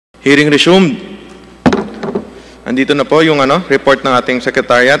Hearing resumed. Andito na po yung report ng ating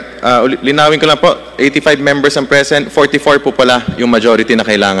secretariat. Linawin ko lang po, 85 members ang present, 44 po pala yung majority na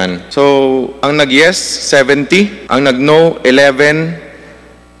kailangan. So, ang nag-yes, 70. Ang nag-no,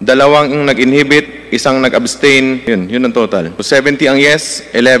 11. Dalawang ang nag-inhibit, isang nag-abstain. Yun ang total. So, 70 ang yes,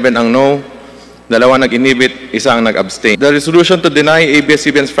 11 ang no. Dalawang nag-inhibit, isang nag-abstain. The resolution to deny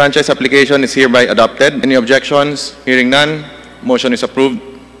ABS-CBN's franchise application is hereby adopted. Any objections? Hearing none, motion is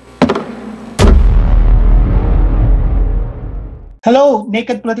approved. Hello,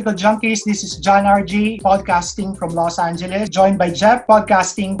 Naked Political Junkies. This is jan-argy, podcasting from Los Angeles, joined by Jeff,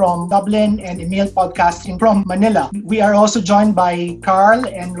 podcasting from Dublin, and Emil, podcasting from Manila. We are also joined by Karl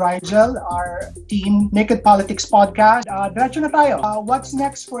and Rigel, our team Naked Politixxx podcast. Diretso na tayo. What's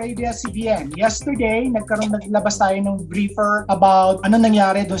next for ABS-CBN? Yesterday, naglabas tayo ng briefer about ano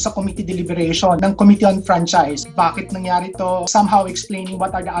nangyari doon sa committee deliberation ng Committee on Franchise. Bakit nangyari to? Somehow explaining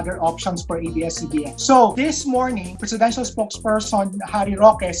what are the other options for ABS-CBN. So, this morning, presidential spokesperson Harry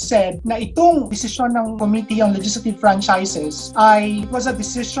Roque said na itong desisyon ng Committee on Legislative Franchises was a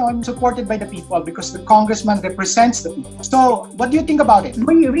decision supported by the people because the congressman represents the people. So, what do you think about it?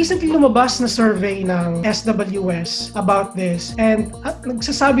 May recently lumabas na survey ng SWS about this and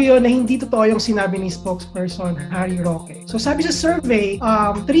nagsasabi yun na hindi totoo yung sinabi ni spokesperson Harry Roque. So, sabi sa survey,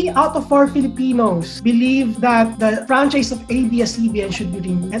 3 out of 4 Filipinos believe that the franchise of ABS-CBN should be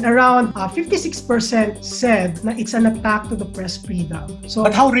removed and around 56% said na it's an attack to the press freedom. So,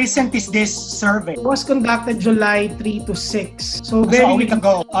 but how recent is this survey? It was conducted July 3 to 6. So very a week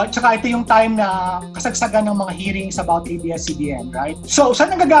ago. Tsaka ito yung time na kasagsagan ng mga hearings about ABS-CBN, right? So,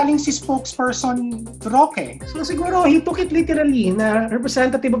 saan nagagaling si spokesperson Roque? So siguro he took it literally na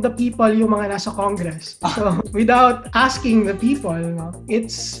representative of the people yung mga nasa Congress. So without asking the people,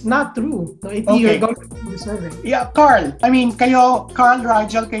 it's not true. If you're going to do the survey. Yeah, Karl. I mean, Karl,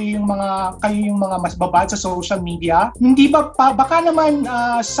 Rigel, kayo yung mga mas babad sa social media. Hindi ba baka naman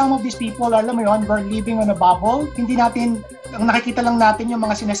some of these people, alam mo yun, we're living on a bubble. Hindi natin, ang nakikita lang natin yung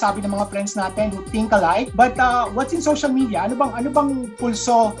mga sinasabi ng mga friends natin who think alike. But what's in social media? Ano bang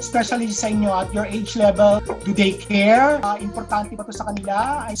pulso, especially sa inyo at your age level? Do they care? Importante ba to sa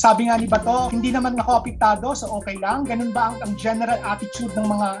kanila? Sabi nga ni Bato, hindi naman ako apektado, so okay lang. Ganun ba ang general attitude ng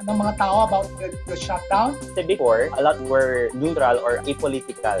mga tao about the shutdown? Before, a lot were neutral or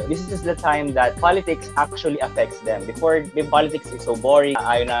apolitical. This is the time that politics actually affects them. Before, politics is so boring,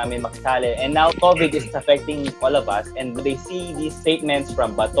 ayaw namin makisali. And now, COVID is affecting all of us. And they see these statements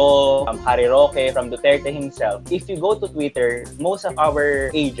from Bato, from Harry Roque, from Duterte himself. If you go to Twitter, most of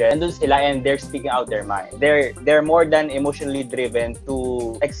our agents, nandun sila and they're speaking out their mind. They're more than emotionally driven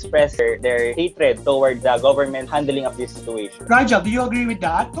to express their hatred toward the government handling of this situation. Rigel, do you agree with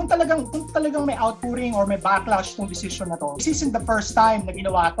that? Kung talagang may outpouring or may backlash tong decision na to, this isn't the first time na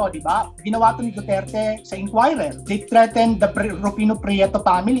ginawa to, di ba? Ginawa to ni Duterte sa Inquirer. They threatened the Rufino Prieto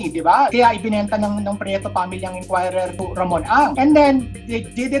family, di ba? Kaya ibinenta ng Prieto family ang Inquirer to Ramon Ang. And then, they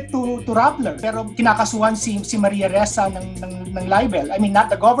did it to Rappler. Pero kinakasuhan si Maria Ressa ng libel. I mean, not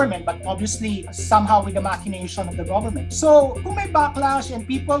the government, but obviously, somehow with the machination of the government. So, kung may backlash and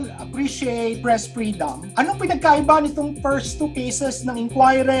people appreciate press freedom, anong pinagkaiba nitong first two cases ng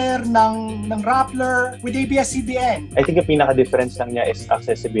Inquirer, ng Rappler with ABS-CBN? I think yung pinaka-difference lang niya is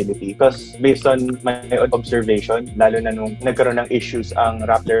accessibility. Because based on my observation, lalo na nung nagkaroon ng issues ang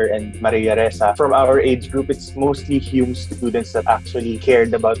Rappler and Maria Ressa, from our age group, it's mostly Hume students that actually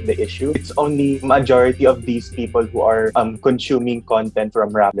cared about the issue. It's only majority of these people who are consuming content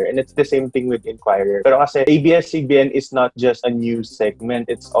from Rappler. And it's the same thing with Inquirer. Pero kasi ABS-CBN is not just a news segment,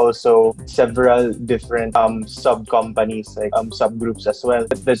 it's also several different sub-companies, like subgroups as well.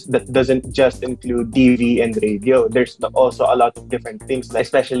 That doesn't just include TV and radio. There's also a lot of different things, like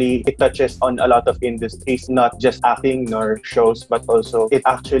especially it touches on a lot of industries, not just acting nor shows, but also it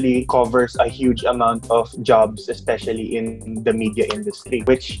actually covers a huge amount of jobs, especially in the media industry,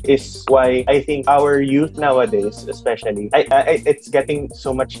 which is why I think our youth nowadays, especially, it's getting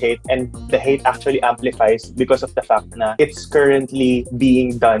so much hate, and the hate actually amplifies because of the fact that it's currently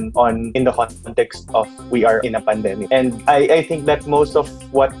being done in the context of we are in a pandemic. And I think that most of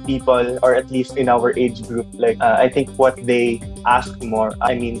what people, or at least in our age group, I think what they ask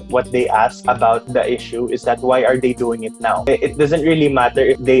about the issue is that why are they doing it it now. It doesn't really matter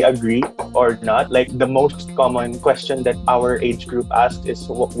if they agree or not. Like, the most common question that our age group asks is,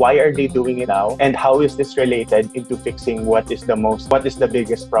 why are they doing it now? And how is this related into fixing what is the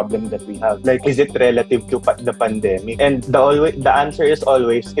biggest problem that we have? Like, is it relative to the pandemic? And the answer is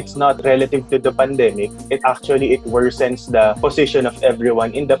always, it's not relative to the pandemic. It worsens the position of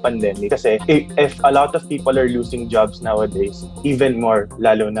everyone in the pandemic. Kasi if a lot of people are losing jobs nowadays, even more,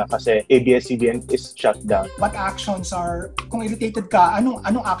 lalo na kasi ABS-CBN is shut down. What actions are, kung irritated ka,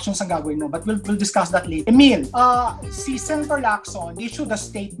 anong actions ang gagawin mo? But we'll discuss that later. Emil, si Senator Lacson issued a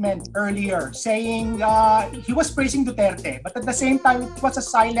statement earlier saying he was praising Duterte, but at the same time, it was a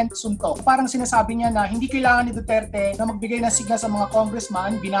silent suntok. Parang sinasabi niya na hindi kailangan ni Duterte na magbigay ng signal sa mga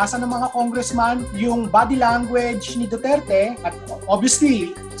congressman. Binasa ng mga congressman yung body language ni Duterte, at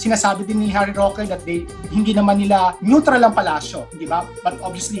obviously, sinasabi din ni Harry Roque that hindi naman nila neutral ang palasyo, di ba? But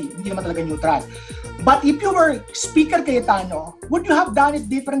obviously, hindi naman talaga neutral. But if you were Speaker Cayetano, would you have done it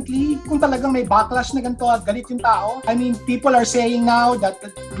differently kung talagang may backlash na ganito at galit yung tao? I mean, people are saying now that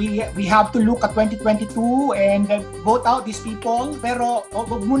we have to look at 2022 and vote out these people. Pero,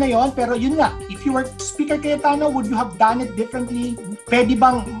 wag muna yun. Pero yun nga, if you were Speaker Cayetano, would you have done it differently? Pwede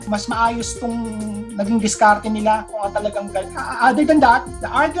bang mas maayos tong naging diskarte nila kung talagang galit? Other than that,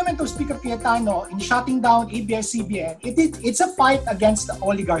 the argument of Speaker Cayetano in shutting down ABS-CBN, it's a fight against the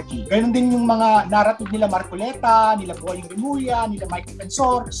oligarchy. Ganon din yung mga narrative nila Marcoleta, nila Boying Remulla, nila Mike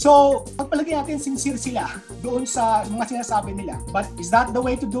Defensor. So, pagpalagay natin sincere sila doon sa mga sinasabi nila. But is that the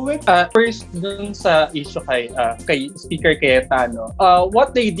way to do it? First, dun sa issue kay Speaker Cayetano,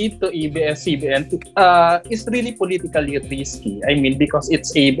 what they did to ABS-CBN is really politically risky. I mean, because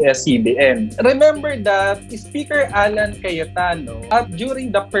it's ABS-CBN. Remember that Speaker Alan Cayetano,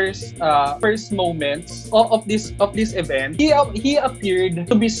 during the first moments of this event, he appeared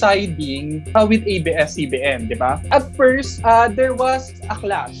to be siding with ABS-CBN, di ba? At first, there was a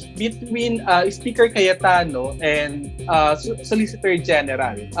clash between Speaker Cayetano and Solicitor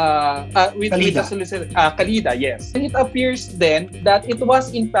General with the Solicitor Calida, yes. And it appears then that it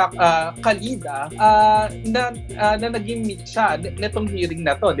was in fact Calida na naging meet siya netong hearing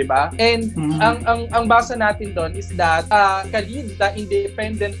na to, di ba? And ang basa natin doon is that Calida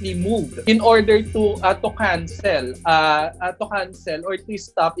independently moved in order to cancel or to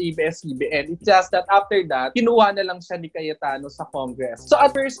stop ABS-CBN. It's just that after that, kinuha na lang siya ni Cayetano sa Congress. So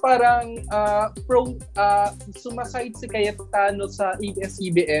at first parang sumaside si Cayetano sa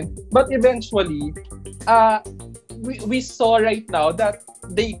ABS-CBN, but eventually we saw right now that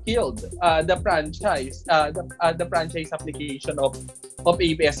they killed the franchise application of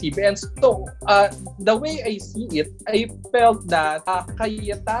ABS-CBN. So the way I see it, I felt that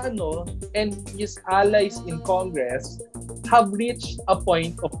Cayetano and his allies in Congress have reached a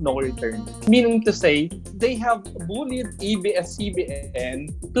point of no return. Meaning to say, they have bullied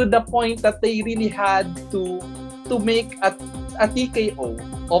ABS-CBN to the point that they really had to make a TKO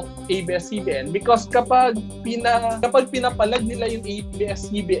of ABS-CBN, because kapag pinapalag nila yung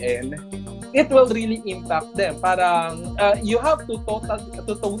ABS-CBN, it will really impact them. Parang you have to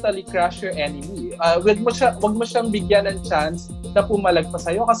totally crush your enemy. Wag mo siyang bigyan ng chance na pumalag pa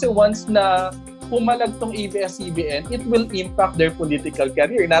sa'yo, kasi once na pumalag tong ABS-CBN, it will impact their political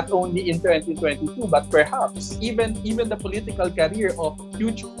career, not only in 2022 but perhaps even the political career of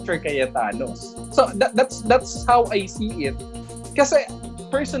future Cayetanos. So that's how I see it. Kasi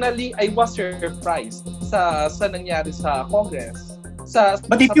personally, I was surprised sa nangyari sa Congress.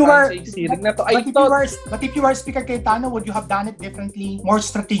 But if you were Speaker Cayetano, would you have done it differently, more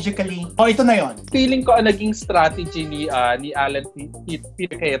strategically? O ito na yon. Feeling ko ang naging strategy ni Alan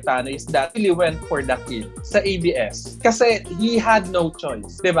Peter Cayetano is that he went for the kill sa ABS. Kasi he had no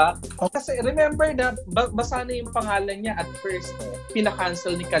choice, di ba? Kasi remember na basa na yung pangalan niya at first,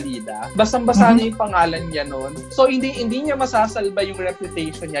 pinakancel ni Calida. Basang-basa na yung pangalan niya noon. So hindi niya masasalba yung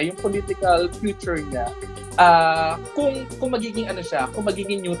reputation niya, yung political future niya. Kung magiging kung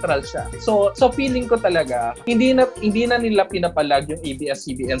magiging neutral siya. So feeling ko talaga hindi na nila pinapalag yung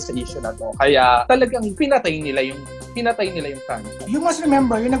ABS-CBN sa issue na to. Kaya talagang pinatay nila yung franchise. You must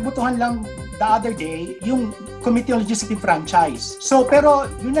remember, yung nagbutuhan lang the other day, yung Committee on Legislative Franchise. So pero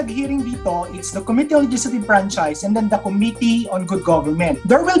yung nag-hearing dito, it's the Committee on Legislative Franchise and then the Committee on Good Government.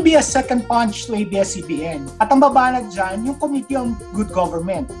 There will be a second punch to ABS-CBN. At ang babanat dyan, yung Committee on Good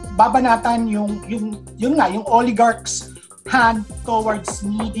Government. Babanatan yung oligarchs' hand towards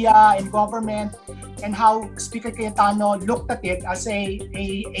media and government, and how Speaker Cayetano looked at it as a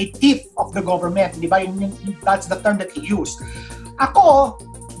thief of the government. Di ba? That's the term that he used. Ako,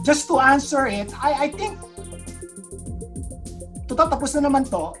 just to answer it, I think to ito, tapos na naman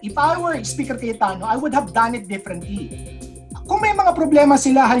to. If I were Speaker Cayetano, I would have done it differently. Kung may mga problema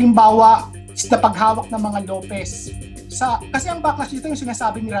sila, halimbawa, sa paghawak ng mga Lopez, kasi ang backlash dito yung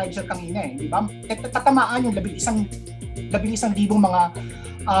sinasabi ni Rigel kanina di ba? Tatamaan yung 11,000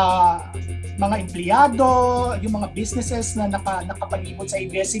 mga empleyado, yung mga businesses na nakapalibot sa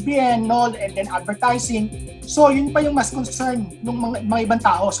ABS-CBN, and then advertising. So, yun pa yung mas concern ng mga ibang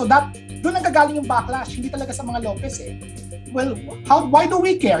tao. So, doon ang gagaling yung backlash, hindi talaga sa mga Lopez Well, why do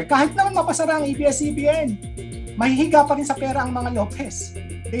we care? Kahit naman mapasara ang ABS-CBN, mahihiga pa rin sa pera ang mga Lopez.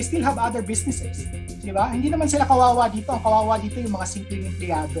 They still have other businesses. Diba? Hindi naman sila kawawa dito. Ang kawawa dito yung mga simpleng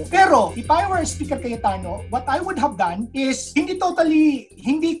empleyado. Pero, if I were Speaker Cayetano, what I would have done is, hindi ko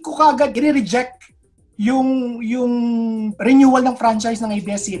kagad i-reject yung renewal ng franchise ng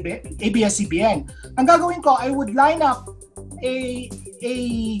ABS-CBN. Ang gagawin ko, I would line up a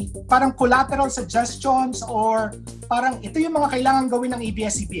parang collateral suggestions or parang ito yung mga kailangan gawin ng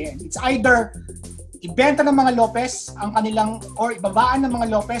ABS-CBN. It's either ibenta ng mga Lopez ang kanilang or ibabaan ng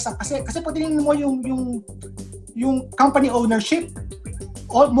mga Lopez kasi pag tinignan mo yung company ownership,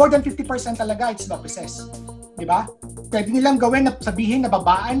 more than 50% talaga it's Lopez's. Di ba? Pwede nilang gawin na sabihin na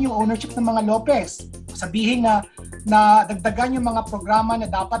babaan yung ownership ng mga Lopez. Sabihin na dagdagan yung mga programa na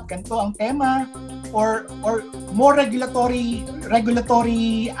dapat ganito ang tema or more regulatory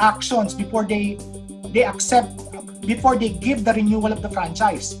actions before they give the renewal of the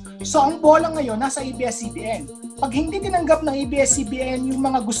franchise. So ang bola ngayon nasa ABS-CBN. Pag hindi tinanggap ng ABS-CBN yung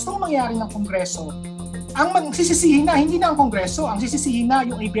mga gustong mangyari ng Kongreso, ang magsisisihin na hindi na ang Kongreso, ang sisisihin na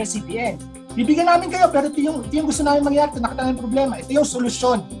yung ABS-CBN. Bibigyan namin kayo pero ito yung gusto namin mangyari, ito nakita namin problema, ito yung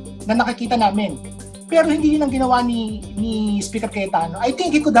solusyon na nakikita namin. Pero hindi yun ang ginawa ni Speaker Cayetano. I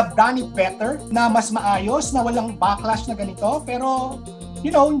think he could have done it better, na mas maayos, na walang backlash na ganito, pero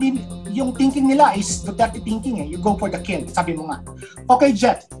hindi, yung thinking nila is the dirty thinking You go for the kill, sabi mo nga. Okay,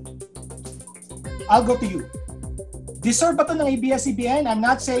 Jeff. I'll go to you. Deserve ba to ng ABS-CBN? I'm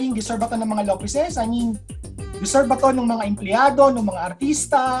not saying deserve ba to ng mga Lopezes. I mean, deserve ba to ng mga empleyado, ng mga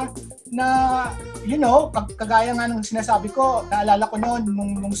artista, na, kagaya nga ng sinasabi ko, naalala ko noon,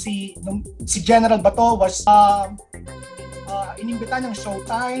 nung si General Bato was inimbita ng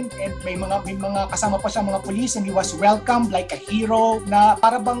Showtime and may mga kasama pa siya mga police and he was welcomed like a hero na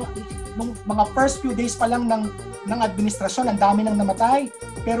para bang nung mga first few days pa lang ng administrasyon ang dami nang namatay,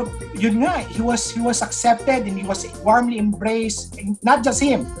 pero yun nga, he was accepted and he was warmly embraced, and not just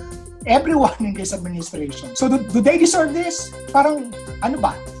him, everyone in this administration. So do they deserve this? Parang ano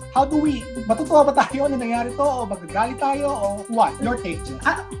ba? How do we, matutuwa ba tayo na nangyari to o magagalit tayo o what? Your take, Jen.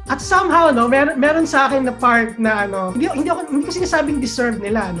 At somehow, meron sa akin na part na hindi ko sinasabing deserve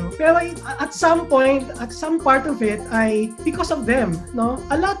nila, pero at some point, at some part of it ay because of them,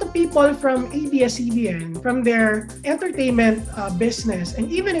 a lot of people from ABS-CBN, from their entertainment business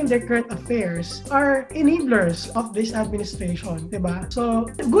and even in their current affairs are enablers of this administration, diba? So,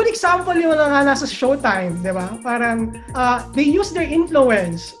 good example yung nasa Showtime, diba? Parang they use their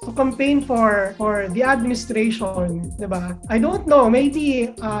influence to campaign for the administration, diba? I don't know,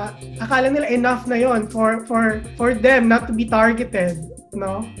 maybe akala nila enough na yon for them not to be targeted,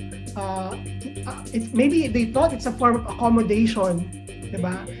 maybe they thought it's a form of accommodation,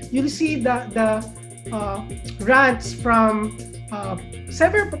 diba? You'll see the rants from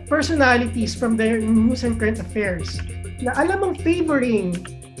several personalities from their news and current affairs na alam mong favoring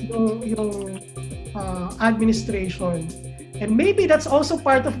yung administration. And maybe that's also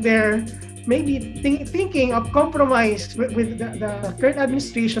part of their thinking of compromise with the current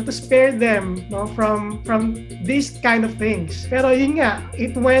administration to spare them from these kind of things. Pero yun nga,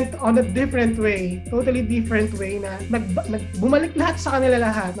 it went on a different way, totally different way na bumalik lahat sa kanila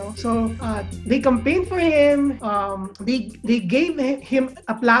lahat. So they campaigned for him, they gave him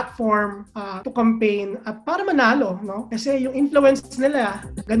a platform to campaign para manalo, kasi yung influence nila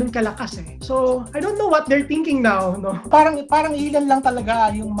ganun kalakas So I don't know what they're thinking now. Parang ilan lang talaga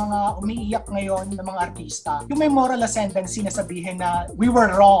yung mga umiiyak ngayon ng mga artista, yung may moral ascendancy na sabihin na we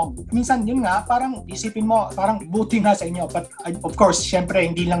were wrong. Minsan yun nga, parang isipin mo, parang buti nga sa inyo, but of course, syempre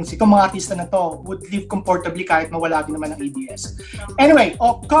hindi lang itong mga artista na to would live comfortably kahit mawala din naman ng ABS. Anyway,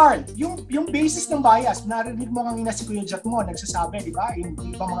 Karl, yung basis ng bias, narinig mo kanina si Kuya Jack mo, nagsasabi, di ba? Yung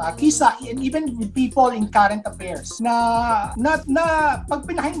ibang mga artista, and even with people in current affairs, na pag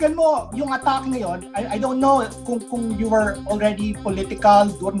pinakinggan mo yung atake ngayon, I don't know kung you were already political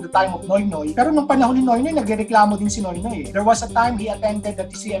during the time of Noy Noy, pero nung panahon ni Noy Noy, nagreklamo din si Noy Noy. There was a time he attended the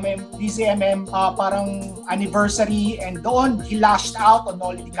DCMM parang anniversary and doon he lashed out on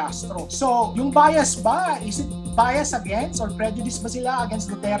Noli Di Castro. So, yung bias ba, is it bias against or prejudice ba sila against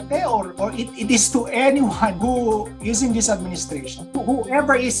Duterte or it is to anyone who is in this administration,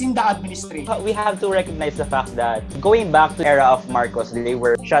 whoever is in the administration? We have to recognize the fact that going back to the era of Marcos, they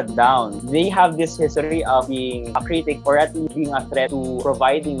were shut down. They have this history of being a critic or at least being a threat to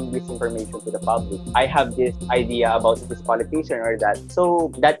providing this information to the public. I have this idea about this politician or that.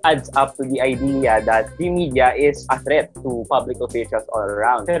 So that adds up to the idea that the media is a threat to public officials all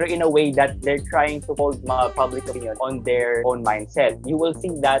around. Pero in a way that they're trying to hold public opinion on their own mindset. You will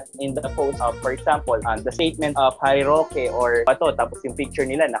see that in the post of, for example, the statement of Harry Roque or bato, tapos yung picture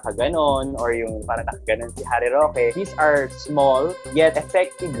nila nakaganon or yung parang nakaganon si Harry Roque. These are small yet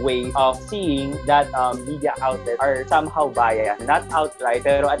effective ways of seeing that media outlets are somehow biased. Not outright,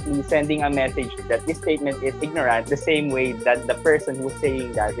 pero at least sending a message that this statement is ignorant the same way that the person who's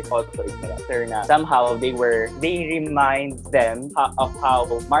saying that is also ignorant. Sir, na somehow they remind them of how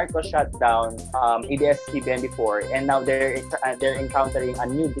Marcos shut down ABS-CBN before, and now they're encountering a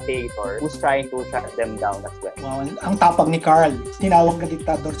new dictator who's trying to shut them down as well. Wow, ang tapang ni Karl. Tinawag na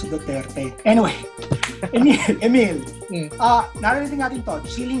diktador si Duterte. Anyway, Emil, narinig natin to,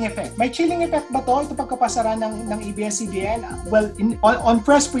 chilling effect. May chilling effect ba to? Ito pagkapasara ng ABS-CBN? Well, on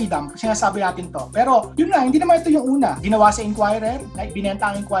press freedom, sinasabi natin to. Pero, yun lang, hindi naman ito yung una. Ginawa sa Inquirer,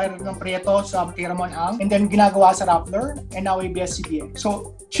 binenta ang Inquirer ng Prieto sa Tiramon Ang, and then ginagawa sa Rappler, and now ABS-CBN.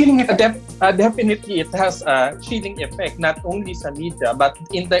 So, chilling effect. Definitely, it has a chilling effect, not only sa media, but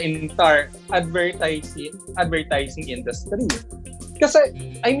in the entire advertising industry. Kasi,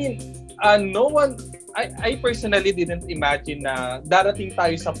 I mean, no one, I personally didn't imagine na darating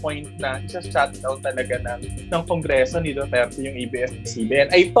tayo sa point na isa-shutdown talaga ng Kongreso ni Duterte yung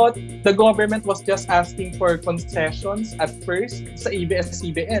ABS-CBN. I thought the government was just asking for concessions at first sa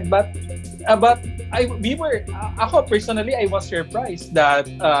ABS-CBN, but ako personally, I was surprised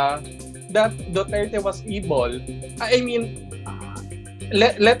that Duterte was able. I mean,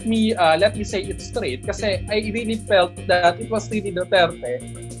 let me say it straight, kasi I really felt that it was really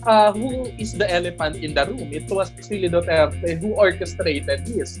Duterte who is the elephant in the room. It was really Duterte who orchestrated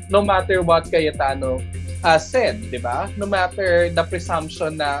this. No matter what Cayetano said, di ba? No matter the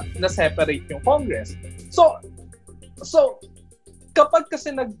presumption na separate yung Congress. So kapag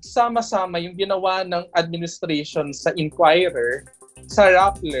kasi nagsama-sama yung ginawa ng administration sa Inquirer, sa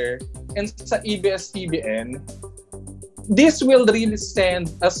Rappler, and sa ABS-CBN, this will really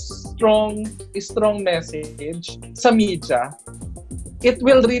send a strong message sa media. It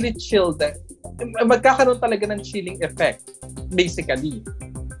will really chill them. Magkakaroon talaga ng chilling effect, basically.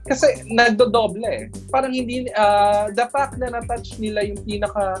 Kasi nagdodoble. Parang hindi, the fact na na-touch nila yung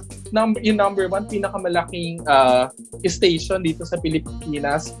yung number one, pinakamalaking station dito sa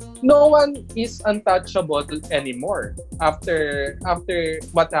Pilipinas, no one is untouchable anymore after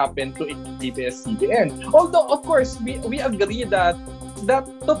what happened to ABS-CBN. Although, of course, we agree that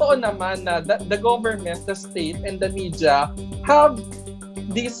totoo naman na the government, the state, and the media have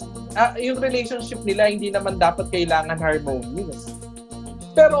this, yung relationship nila hindi naman dapat kailangan harmonious.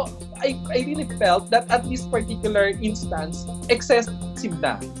 Pero I really felt that at this particular instance, excessive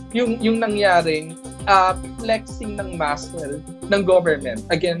na yung nangyaring flexing ng muscle ng government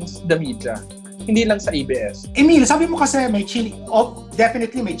against the media. Hindi lang sa ABS. Emil, sabi mo kasi may chilling,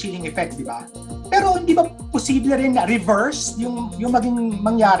 definitely may chilling effect, di ba? Pero hindi ba posible rin na reverse yung maging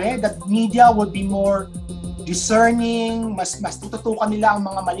mangyari, that media would be more discerning, mas tututukan nila ang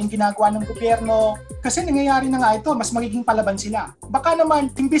mga maling ginagawa ng gobyerno. Kasi nangyayari na nga ito, mas magiging palaban sila. Baka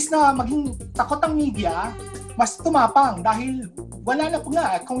naman, imbis na maging takot ang media, mas tumapang dahil wala na po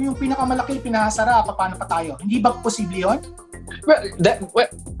nga. Kung yung pinakamalaki pinahasara, paano pa tayo? Hindi ba posible yun? Well,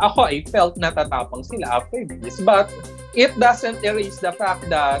 ako, I felt natatapang sila after this, but it doesn't erase the fact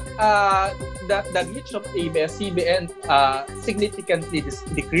that the reach of ABS-CBN significantly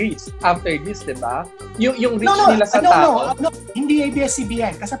decreased after this, di ba? Yung reach nila sa tao. No, hindi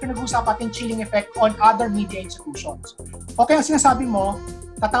ABS-CBN. Kasi pinag-uusapan natin chilling effect on other media institutions. Okay, ang sinasabi mo,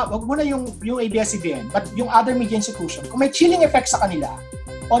 wag mo na yung ABS-CBN, but yung other media institution, kung may chilling effect sa kanila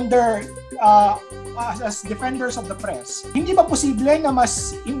on their as defenders of the press, hindi ba posible na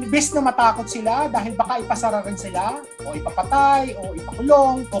mas imbes na matakot sila dahil baka ipasara rin sila o ipapatay o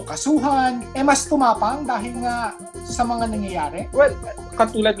ipakulong o kasuhan, mas tumapang dahil nga sa mga nangyayari? Well,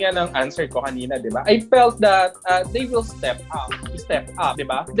 katulad nga ng answer ko kanina, di ba? I felt that they will step up, di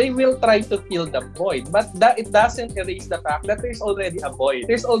ba? They will try to fill the void, but it doesn't erase the fact that there's already a void.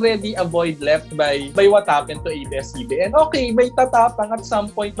 There's already a void left by what happened to ABS-CBN. Okay, may tatapang at some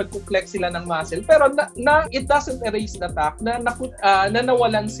point magpo-flex sila ng muscle, pero it doesn't erase the fact na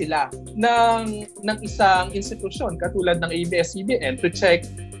nawalan sila ng isang institusyon katulad ng ABS-CBN to check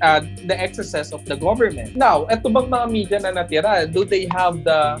the excesses of the government. Now, eto bang mga media na natira, do they have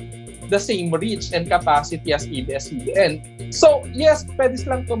the same reach and capacity as ABS-CBN? So, yes, pwede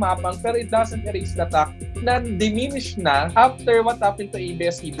silang tumapang, pero it doesn't erase the fact na diminish na after what happened to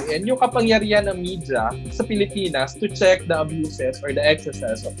ABS-CBN yung kapangyarihan ng media sa Pilipinas to check the abuses or the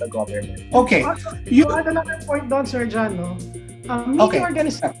excesses of the government. Okay. You add another point doon, Sir Jan, no? Media Okay.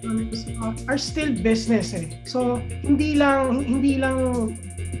 organizations are still business eh. So, hindi lang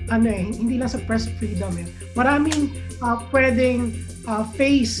sa press freedom eh. Maraming pwedeng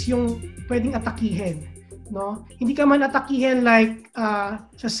face yung pwedeng atakihin, no? Hindi ka man atakihin like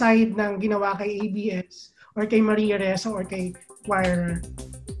sa side ng ginawa kay ABS or kay Maria Ressa or kay Inquirer.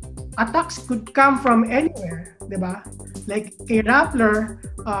 Attacks could come from anywhere, 'di ba? Like kay Rappler,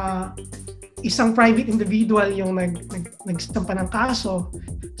 isang private individual yung nagsampa ng kaso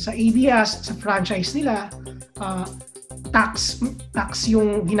sa ABS, sa franchise nila, tax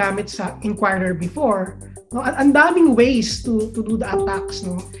yung ginamit sa Inquirer before. No, ang daming ways to do the attacks,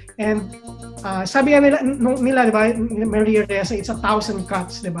 no? And sabi nga nila, di ba, Maria Ressa, it's 1,000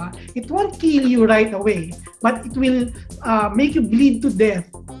 cuts, di ba? It won't kill you right away, but it will make you bleed to death,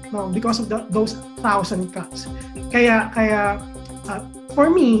 no, because of those 1,000 cuts. Kaya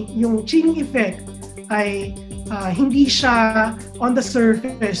for me, yung chilling effect ay hindi siya on the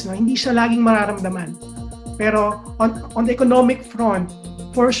surface, no? Hindi siya laging mararamdaman. Pero on the economic front,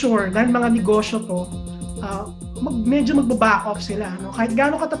 for sure, dahil mga negosyo to, medyo magbaback off sila, no? Kahit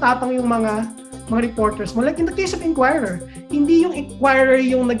gaano katatapang yung mga reporters mo, like in the case of Inquirer, hindi yung Inquirer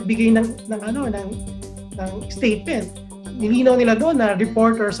yung nagbigay ng statement. Nilinaw nila doon na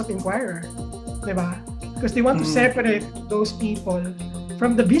reporters of Inquirer, di ba? Because they want to separate those people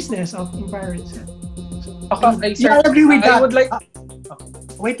from the business of Inquirer itself. I agree with that. I would like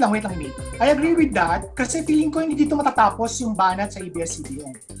Wait lang, Emil. I agree with that kasi feeling ko hindi dito matatapos yung banat sa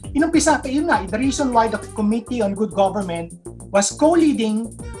ABS-CBN. Inumpisa, yun nga, the reason why the Committee on Good Government was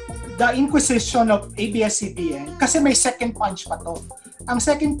co-leading the inquisition of ABS-CBN kasi may second punch pa to. Ang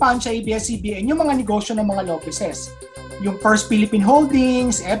second punch sa ABS-CBN, yung mga negosyo ng mga lobbyists. Yung First Philippine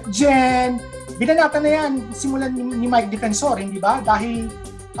Holdings, FGen, binanatan na yan simulan ni Mike Defensor, hindi ba? Dahil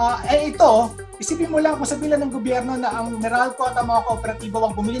ito, isipin mo lang kung sabihin ng gobyerno na ang Meralco at ang mga kooperatibo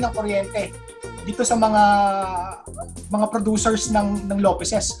ang bumili ng kuryente dito sa mga producers ng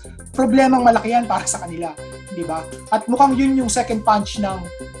lobbyists. Problemang malaki yan para sa kanila, di ba? At mukhang yun yung second punch ng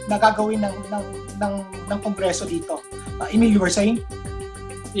nagagawin ng Kongreso dito. Emil, you were saying?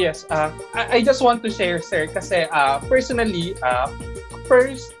 Yes, I just want to share, sir, kasi personally,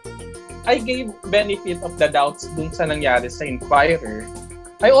 first, I gave benefit of the doubts dun sa nangyari sa Inquirer.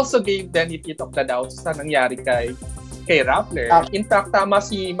 I also gave benefit of the doubts sa nangyari kay Rappler. In fact, tama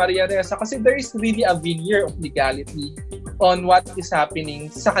si Maria Ressa kasi there is really a veneer of legality on what is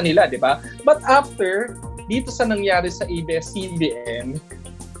happening sa kanila, di ba? But after, dito sa nangyari sa ABS-CBN,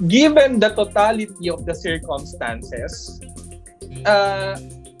 given the totality of the circumstances,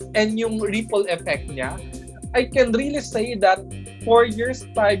 and yung ripple effect niya, I can really say that 4 years,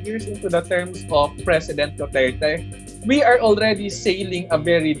 5 years into the terms of President Duterte, we are already sailing a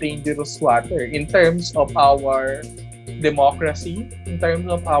very dangerous water in terms of our democracy, in terms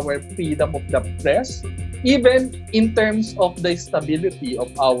of our freedom of the press, even in terms of the stability of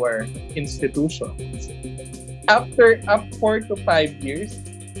our institutions. After 4 to 5 years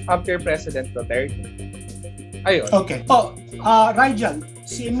after President Duterte. Ayun. Okay. Rigel,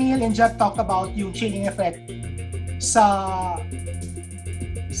 si Emil and Jeff talked about yung chilling effect sa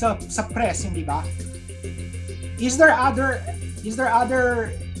press, hindi ba? Is there other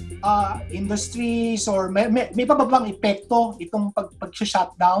industries or may pa ba bang epekto itong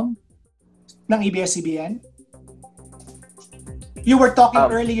pag-shutdown ng ABS-CBN? You were talking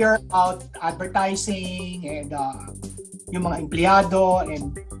earlier about advertising and yung mga empleyado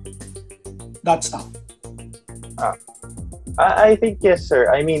and that stuff. I think yes, sir.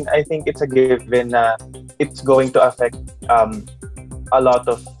 I mean, I think it's a given na it's going to affect a lot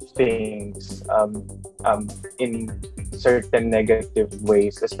of things in certain negative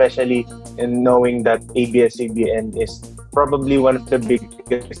ways, especially in knowing that ABS-CBN is probably one of the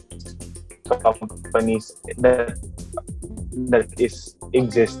biggest companies that is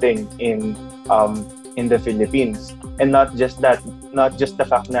existing in the Philippines. And not just that, not just the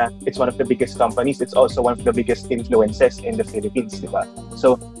fact that it's one of the biggest companies, it's also one of the biggest influences in the Philippines, diba?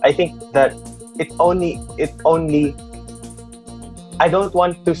 So I think that it only I don't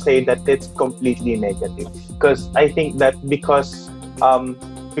want to say that it's completely negative, because I think that because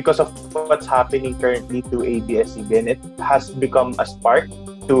of what's happening currently to ABS-CBN, it has become a spark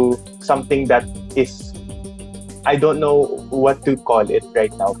to something that is I don't know what to call it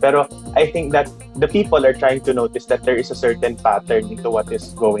right now. Pero I think that the people are trying to notice that there is a certain pattern into what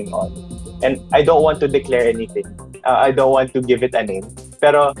is going on. And I don't want to declare anything. I don't want to give it a name.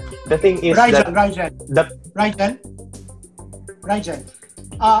 Pero the thing is Rigel.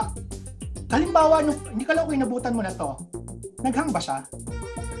 Halimbawa, hindi ko alam kung inabutan mo na to. Naghang ba siya?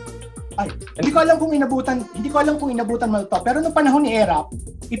 Ay, hindi ko alam kung inabutan mo na to. Pero noong panahon ni Erap,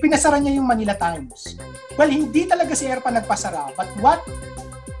 ipinasara niya yung Manila Times. Well, hindi talaga si Erap nagpasara. But what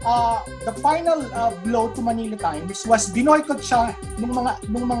the final blow to Manila Times was binoycott siya ng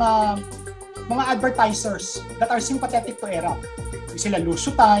mga advertisers that are sympathetic to Erap. Sila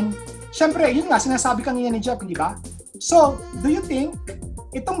lusutan. Siyempre, yun nga, sinasabi kanina ni Jeff, hindi ba? So, do you think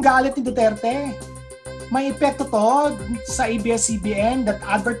itong galit ni Duterte, may epekto to sa ABS-CBN that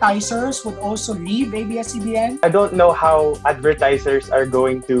advertisers would also leave ABS-CBN? I don't know how advertisers are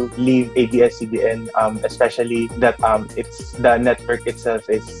going to leave ABS-CBN, especially that it's the network itself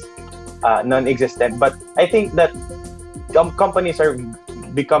is non-existent. But I think that companies are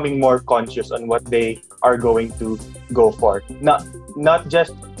becoming more conscious on what they are going to go for. Not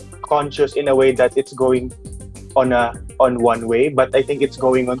just conscious in a way that it's going on one way, but I think it's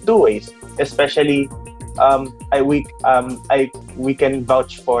going on two ways. Especially, we can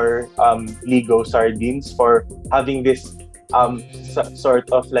vouch for Ligo Sardines for having this sort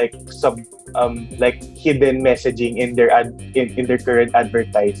of like hidden messaging in their in their current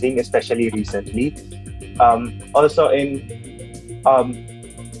advertising, especially recently.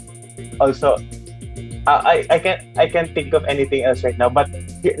 I can't think of anything else right now, but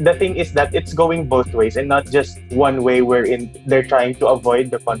the thing is that it's going both ways and not just one way wherein they're trying to avoid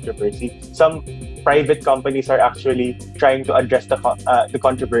the controversy. Some private companies are actually trying to address the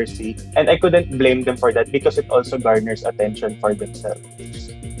controversy, and I couldn't blame them for that because it also garners attention for themselves.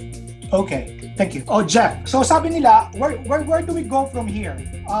 Okay, thank you. Oh, Jeff. So sabi nila, where do we go from here?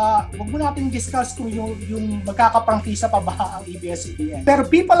 Wag mo natin discuss kung yung magkakaprangkisa pa ba ang ABS-CBN. Pero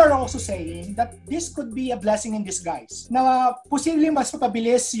people are also saying that this could be a blessing in disguise. Na posibleng mas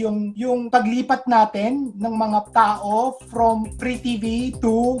mapabilis yung paglipat natin ng mga tao from free TV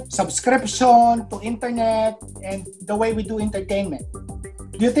to subscription, to internet, and the way we do entertainment.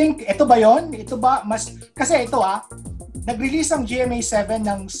 Do you think ito ba yon? Ito ba mas kasi ito nag-release ang GMA7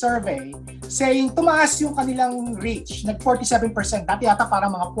 ng survey saying tumaas yung kanilang reach, nag 47%, dati yata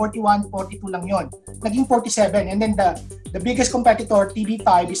parang mga 41, 42 lang yon. Naging 47, and then the biggest competitor,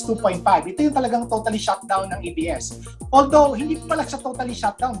 TV5, is 2.5. Ito yung talagang totally shut down ng ABS. Although, hindi pala siya totally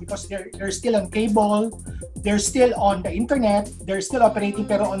shut down because they're still on cable, they're still on the internet, they're still operating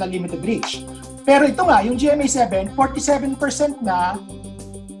pero on a limited reach. Pero ito nga, yung GMA7, 47% na,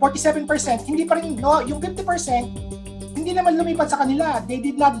 47%, hindi pa rin, no, yung 50%, hindi naman lumipat sa kanila. They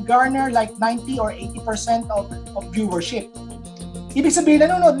did not garner like 90 or 80% of viewership. Ibig sabihin,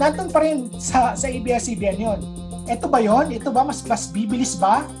 nandun pa rin sa ABS-CBN yun. Ito ba yun? Ito ba? Mas bibilis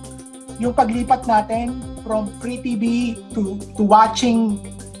ba yung paglipat natin from free TV to watching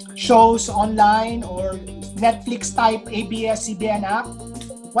shows online or Netflix type ABS-CBN app?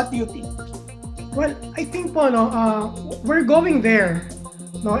 What do you think? Well, I think po, we're going there.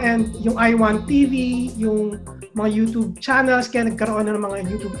 No? And yung I1 TV, yung mga YouTube channels, kaya nagkaroon ng mga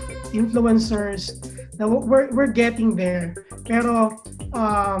YouTube influencers. Now, we're getting there. Pero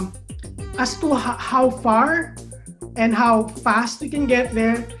as to how far and how fast we can get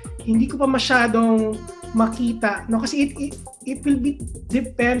there, hindi ko pa masyadong makita. No? Kasi it will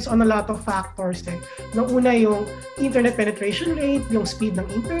depends on a lot of factors. No, una yung internet penetration rate, yung speed ng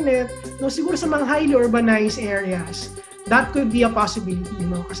internet. No, siguro sa mga highly urbanized areas, that could be a possibility.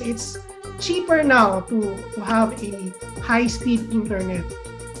 No? Kasi it's cheaper now to have a high-speed internet.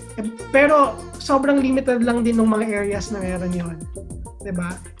 Pero sobrang limited lang din ng mga areas na meron yun.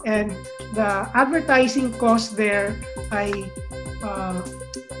 Diba? And the advertising cost there ay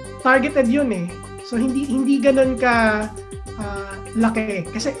targeted yun eh. So hindi ganun ka laki.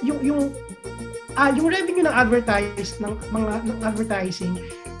 Kasi yung revenue ng advertising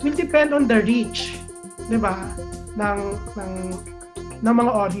will depend on the reach, 'di ba? ng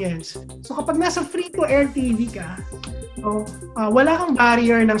mga audience. So kapag nasa free-to-air TV ka, wala kang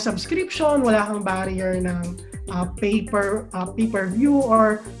barrier ng subscription, wala kang barrier ng pay-per-view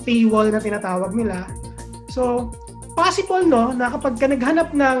or paywall na tinatawag nila. So possible na kapag ka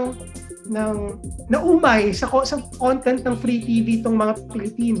naghanap ng naumay sa content ng free TV itong mga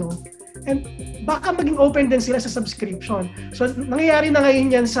Pilipino, and baka maging open din sila sa subscription. So nangyayari na ngayon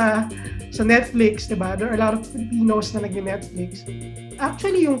yan sa Netflix, diba? There are a lot of Filipinos na nag-Netflix.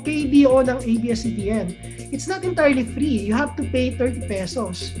 Actually, yung KBO ng ABS-CBN, it's not entirely free. You have to pay 30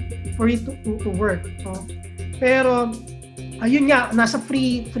 pesos for it to work. Pero ayun nga, nasa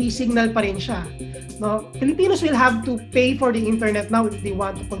free signal pa rin siya. No, Filipinos will have to pay for the internet now if they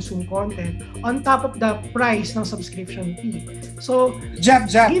want to consume content on top of the price ng subscription fee. So, Jeff,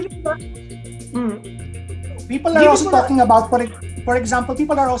 people are also talking about, for example,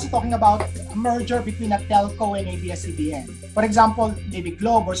 people are also talking about a merger between a telco and ABS-CBN. For example, maybe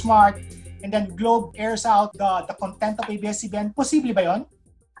Globe or Smart, and then Globe airs out the content of ABS-CBN. Posible ba yun?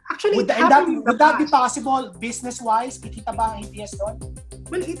 Actually, would that be possible business-wise? Kikita ba ang ABS doon?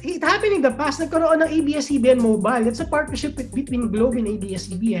 Well, it happened in the past. Nagkaroon ng ABS-CBN Mobile. It's a partnership between Globe and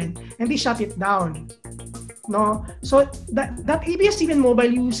ABS-CBN, and they shut it down. No, so that ABS-CBN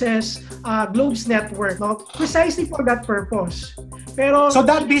Mobile uses Globe's network, no, precisely for that purpose. Pero so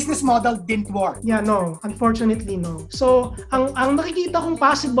that business model didn't work. Yeah, no, unfortunately no. So ang nakikita kong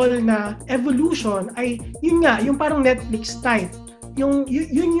possible na evolution ay yun nga, yung parang Netflix type. Yun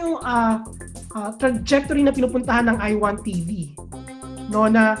yung trajectory na pinupuntahan ng I-Want TV.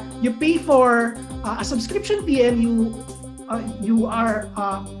 No, na you pay for a subscription fee and you are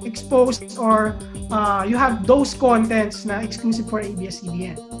exposed or you have those contents na exclusive for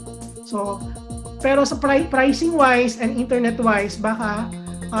ABS-CBN. So, pero sa pricing wise and internet wise, baka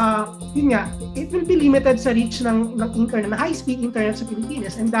yun nga, it will be limited sa reach ng internet, na high speed internet sa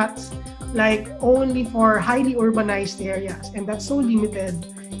Pilipinas, and that's like only for highly urbanized areas, and that's so limited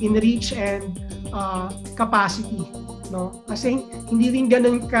in reach and capacity, no? Kasi hindi rin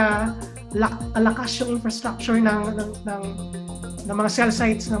ganun lakas yung infrastructure ng mga cell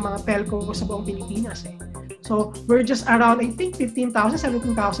sites ng mga telco sa buong Pilipinas eh. So we're just around, I think, 15,000,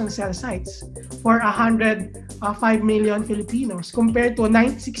 17,000 cell sites for 105 million Filipinos compared to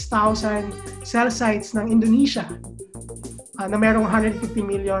 96,000 cell sites ng Indonesia na merong 150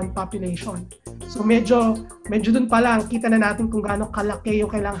 million population. So medyo dun pa lang kita na natin kung gaano kalaki yung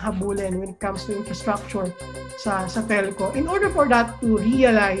kailangang habulin when it comes to infrastructure sa telco in order for that to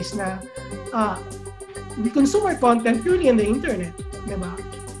realize na we consume our content purely in the internet, diba?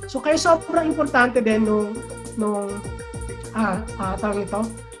 So kaya sobrang importante din nung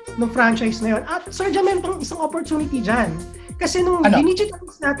franchise na yun. At Sir Jan, meron isang opportunity dyan. Kasi nung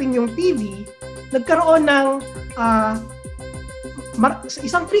dinigitalize natin yung TV, nagkaroon ng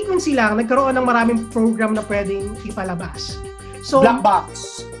isang frequency lang, nagkaroon ng maraming program na pwedeng ipalabas. So, black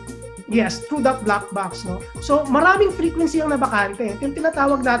box. Yes, through that black box, no. So, maraming frequency ang nabakante. Yung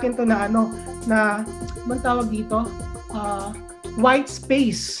tinatawag natin to na man tawag dito? White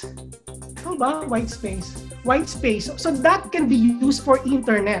space. Ano ba? White space. White space. So, that can be used for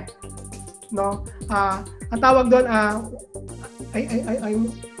internet. No? Ang tawag doon,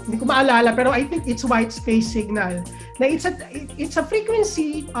 hindi ko maalala, pero I think it's white space signal. Na it's a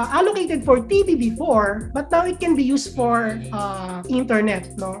frequency allocated for TV before, but now it can be used for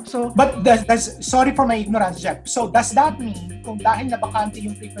internet, no? So, but that's sorry for my ignorance, Jeff. So does that mean kung dahil nabakante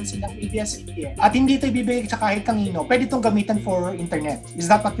yung frequency ng ABS-CBN at hindi ito ibibigay sa kahit kanino, pwede itong gamitan for internet? Is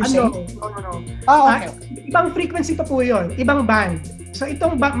that what you're saying? No. Okay. Ibang frequency pa po 'yon, ibang band. So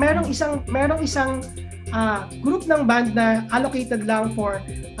itong merong isang group ng band na allocated lang for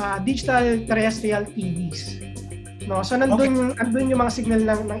digital terrestrial TVs. No, so nandun yung mga signal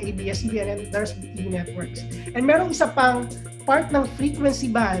ng ABS-CBN and there's TV networks. And merong isa pang part ng frequency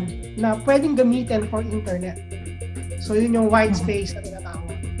band na pwedeng gamitin for internet. So yun yung white space na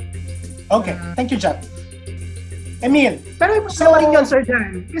tinatawag. Okay, thank you, Jeff. Emil. Pero ipasawa rin yun, Sir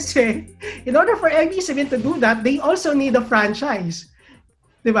Jan. Kasi in order for ABS-CBN to do that, they also need a franchise.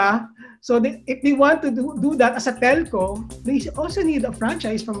 Diba? So if they want to do that as a telco, they also need a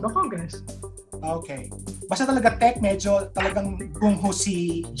franchise from the Congress. Okay. Basta talaga tech, medyo talagang gungho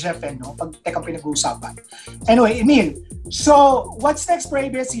si Jeff, no? Pag tech ang pinag-uusapan. Anyway, Emil, so what's next for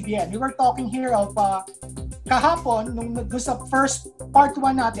ABS-CBN? We were talking here of kahapon, nung sa first part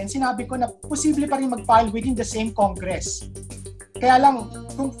 1 natin, sinabi ko na posible pa rin mag-file within the same Congress. Kaya lang,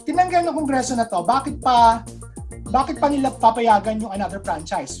 kung tinanggal ng Kongreso na to, bakit pa nila papayagan yung another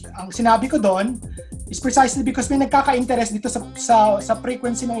franchise? Ang sinabi ko doon is precisely because may nagkaka-interest dito sa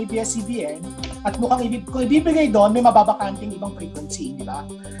frequency ng ABS-CBN at mukhang kung ibibigay doon, may mababakanting ibang frequency, di ba?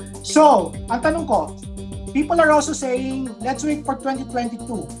 So, ang tanong ko, people are also saying, let's wait for 2022.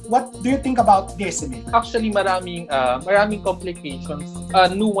 What do you think about this, Emil? Actually, maraming complications,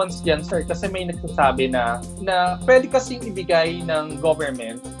 nuance yan, sir, kasi may nagsasabi na pwede kasing ibigay ng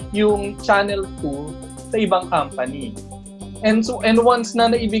government yung Channel 2 sa ibang company. And once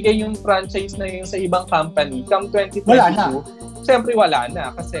na naibigay yung franchise na yun sa ibang company, come 2022, siyempre wala na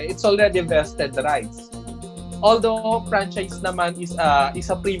kasi it's already vested rights. although franchise naman is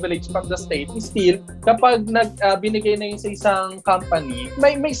a privilege from the state, still kapag binigay na yun sa isang company,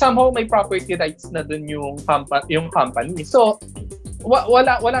 may somehow may property rights na dun yung company. So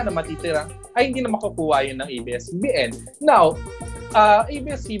wala na matitira. Ay hindi na makukuha yun ng ABS-CBN. Now,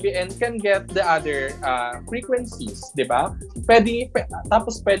 ABS-CBN can get the other frequencies, di ba?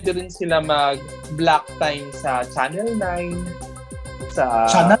 Tapos pwede rin sila mag-block time sa Channel 9, sa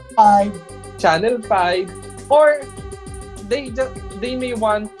Channel 5, or they may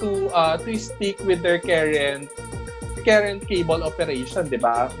want to stick with their current cable operation, di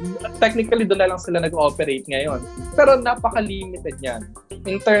ba? Technically, doon na lang sila nag-ooperate ngayon. Pero napaka-limited yan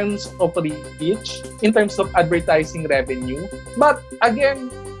in terms of reach, in terms of advertising revenue. But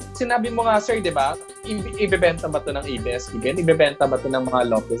again, sinabi mo nga, sir, di ba? Ibebenta ba ito ng ABS-CBN? Ibebenta ba ito ng mga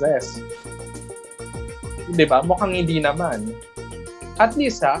Lopez's? Di ba? Mukhang hindi naman. At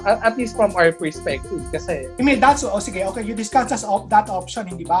least from our perspective kasi Emil, sige, okay, you discussed that option,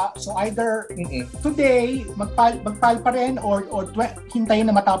 hindi ba? So either today magpile pa rin or hintayin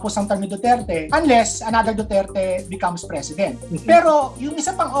na matapos ang term ni Duterte unless another Duterte becomes president. Pero yung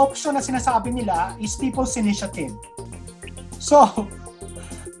isa pang option na sinasabi nila is people's initiative. So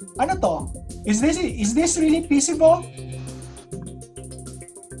ano to? Is this really feasible?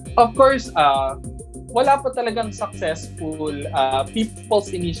 Of course, wala pa talagang successful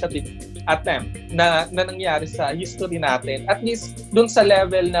people's initiative attempt na nangyari sa history natin, at least dun sa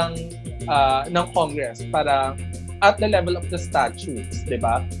level ng Congress, para at the level of the statutes, di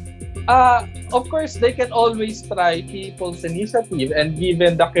ba? Of course, they can always try people's initiative, and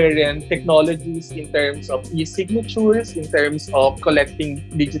given the current technologies in terms of e-signatures, in terms of collecting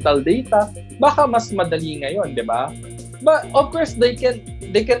digital data, baka mas madali ngayon, di ba? But of course, they can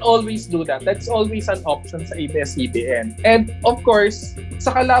always do that. That's always an option sa ABS-CBN. And of course,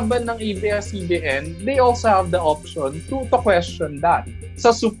 sa kalaban ng ABS-CBN, they also have the option to question that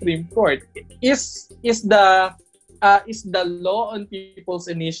sa Supreme Court. Is the law on people's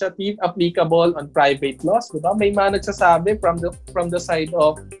initiative applicable on private laws? Diba? May mga nagsasabi from the side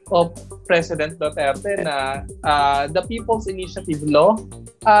of President Duterte na the people's initiative law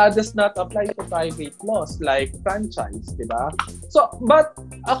does not apply to private laws like franchise, diba? So, but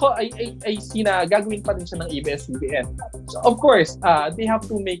ako I see na gagawin pa rin siya ng ABS-CBN. So, of course, they have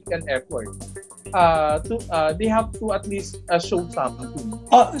to make an effort. They have to at least show something.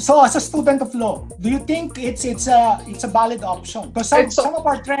 So as a student of law, do you think it's a valid option? Because some of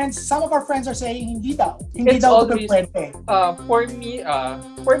our friends are saying hindi daw pwede. For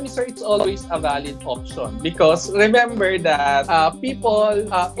me, sir, it's always a valid option because remember that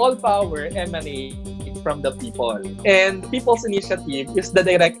all power emanates from the people, and people's initiative is the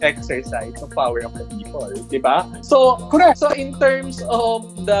direct exercise of power of the people, diba? So correct. So in terms of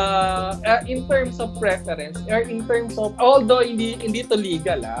preference, or in terms of, although hindi to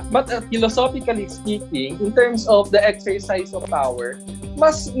legal but philosophically speaking, in terms of the exercise of power,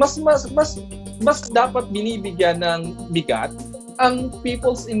 mas dapat binibigyan ng bigat ang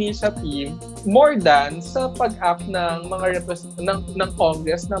people's initiative more than sa pag-act ng mga ng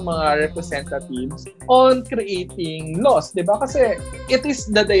Congress, ng mga representatives on creating laws, di ba? Kasi it is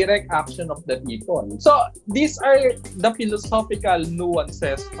the direct action of the people. So these are the philosophical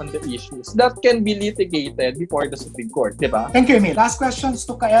nuances on the issues that can be litigated before the Supreme Court, di ba? Thank you, Emil. Last questions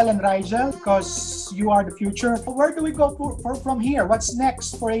to Karl and Rigel, because you are the future. Where do we go from here? What's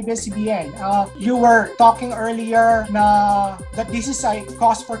next for ABS-CBN? You were talking earlier that this is a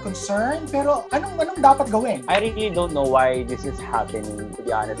cause for concern, pero anong dapat gawin? I really don't know why this is happening, to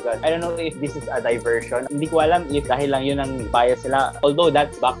be honest, because I don't know if this is a diversion. Hindi ko alam if dahil lang yun ang bias nila, although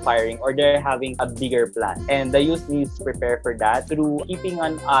that's backfiring, or they're having a bigger plan. And the youth needs to prepare for that through keeping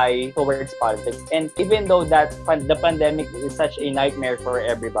an eye towards politics. And even though that the pandemic is such a nightmare for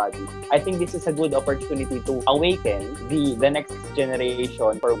everybody, I think this is a good opportunity to awaken the next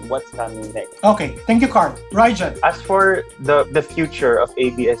generation for what's coming next. Okay, thank you, Karl. Rigel. As for the future of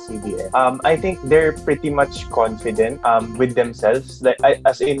ABS-CBN, I think they're pretty much confident with themselves. I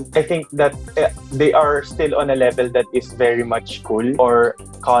think that they are still on a level that is very much cool or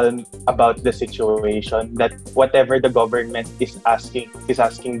calm about the situation, that whatever the government is asking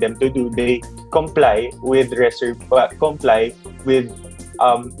them to do, they comply with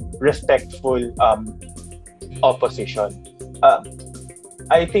respectful opposition.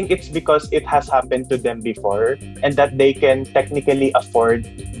 I think it's because it has happened to them before, and that they can technically afford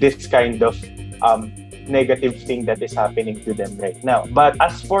this kind of negative thing that is happening to them right now. But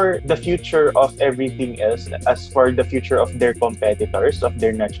as for the future of everything else, as for the future of their competitors, of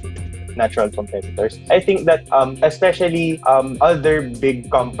their natural competitors. I think that especially other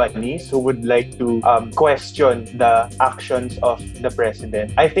big companies who would like to question the actions of the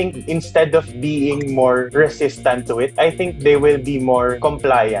president, I think instead of being more resistant to it, I think they will be more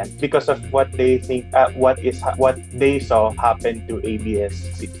compliant because of what they think, what they saw happen to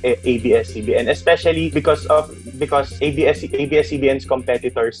ABS-CBN, especially because ABS-CBN's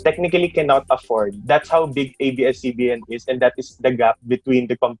competitors technically cannot afford. That's how big ABS-CBN is, and that is the gap between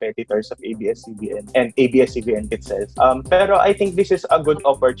the competitors of ABS-CBN and ABS-CBN itself. Pero I think this is a good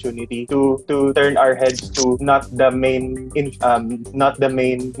opportunity to turn our heads to not the main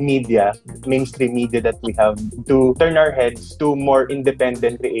media, mainstream media that we have, to turn our heads to more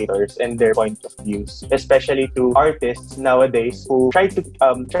independent creators and their point of views, especially to artists nowadays who try to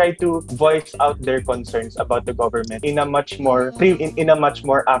voice out their concerns about the government in a much more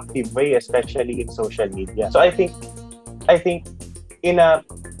active way, especially in social media. So I think in a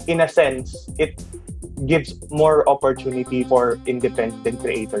sense it gives more opportunity for independent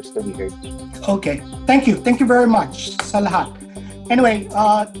creators to be heard. Okay. Thank you very much sa lahat. Anyway,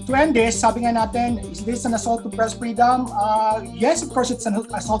 to end this, sabi nga natin, is this an assault to press freedom? Yes, of course it's an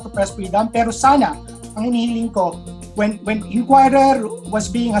assault to press freedom, pero sana, ang hinihiling ko, when Inquirer was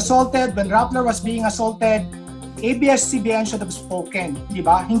being assaulted, when Rappler was being assaulted, ABS-CBN should have spoken, di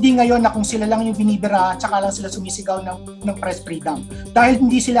ba? Hindi ngayon na kung sila lang yung binibira, tsaka lang sila sumisigaw ng press freedom. Dahil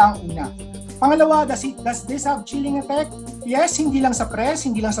hindi sila ang una. Pangalawa, does this have chilling effect? Yes, hindi lang sa press,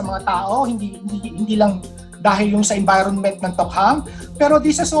 hindi lang sa mga tao, hindi lang dahil yung sa environment ng tokhang, pero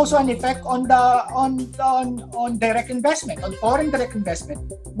this has also an effect on direct investment, on foreign direct investment.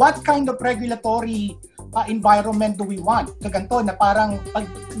 What kind of regulatory environment do we want? Ganito na parang pag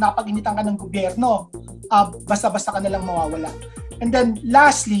napag-initan ka ng gobyerno, basta-basta ka na lang mawawala. And then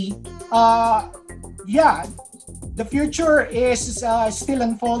lastly, the future is still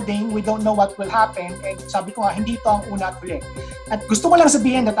unfolding. We don't know what will happen. And sabi ko nga, hindi ito ang una at huli. At gusto ko lang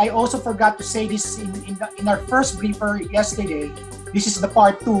sabihin that I also forgot to say this in our first briefer yesterday. This is the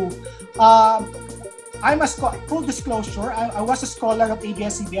part 2. Full disclosure, I was a scholar of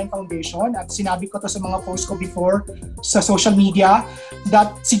ABS-CBN Foundation at sinabi ko to sa mga posts ko before sa social media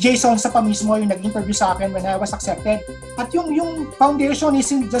that si Jason sa pa mismo yung nag-interview sa akin when I was accepted. At yung foundation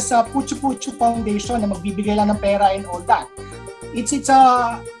isn't just a puchu-puchu foundation na magbibigay lang ng pera and all that.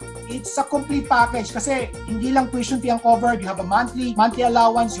 It's a complete package kasi hindi lang tuition fee ang covered. You have a monthly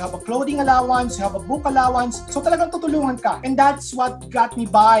allowance, you have a clothing allowance, you have a book allowance. So talagang tutulungan ka. And that's what got me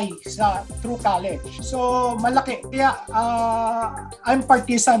by through college. So malaki. Kaya I'm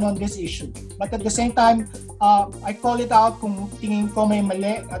partisan on this issue. But at the same time, I call it out kung tingin ko may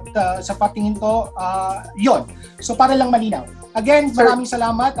mali at sa patingin ko, yun. So para lang malinaw. Again, maraming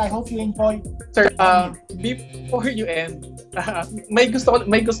salamat. I hope you enjoy. Sir, before you end, may gusto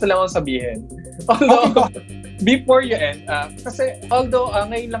lang akong sabihin. Although, before you end, kasi although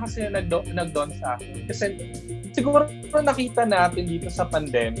ngayon lang kasi nag-dawn sa akin, kasi siguro nakita natin dito sa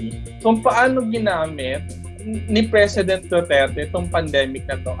pandemic kung paano ginamit ni President Duterte itong pandemic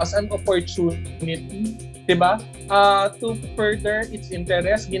na to as an opportunity, diba? To further its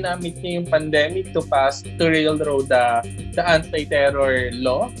interest, ginamit niya yung pandemic to railroad the anti-terror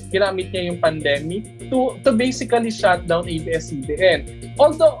law. Ginamit niya yung pandemic to basically shut down ABS-CBN.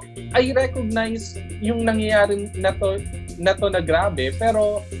 Although I recognize yung nangyayari na to na grabe,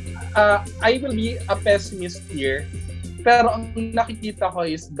 pero I will be a pessimist here. Pero ang nakikita ko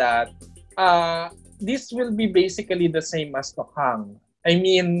is that this will be basically the same as Tokhang. I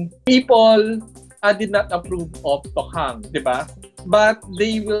mean, people did not approve of Tokhang, di ba? But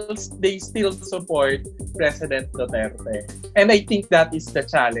they still support President Duterte. And I think that is the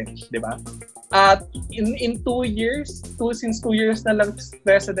challenge, di ba? At in 2 years, since 2 years na lang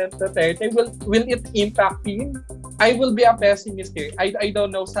President Duterte, will it impact him? I will be a pessimist here. I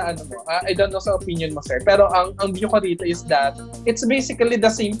don't know sa I don't know sa opinion mo, sir. Pero ang view ko dito is that it's basically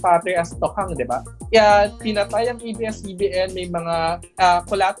the same pattern as Tokhang, di ba? Kaya pinatay ang ABS-CBN, may mga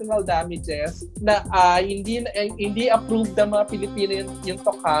collateral damages na hindi approved ng mga Pilipino yung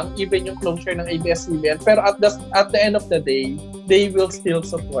Tokhang, even yung closure ng ABS-CBN. Pero at the end of the day, they will still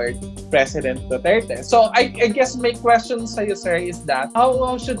support President Duterte. So I guess my question sa iyo, sir, is that how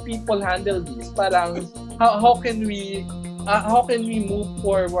should people handle this? Parang how can we move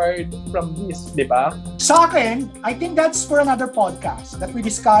forward from this, di ba? Sa akin, I think that's for another podcast that we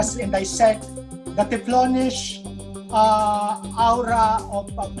discuss and dissect the Teflonish aura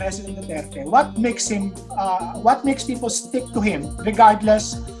of President Duterte. What makes people stick to him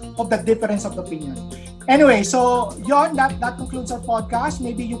regardless of the difference of opinion? Anyway, so yon, that concludes our podcast.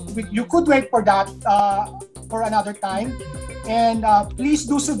 Maybe you could wait for that for another time. And please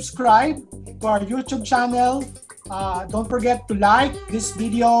do subscribe to our YouTube channel. Don't forget to like this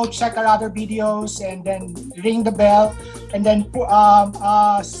video, check our other videos, and then ring the bell. And then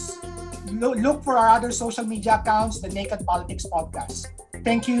look for our other social media accounts, the Naked Politics Podcast.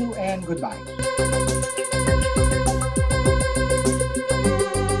 Thank you and goodbye.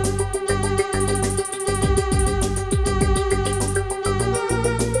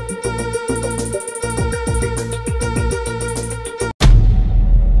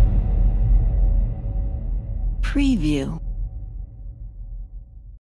 Preview.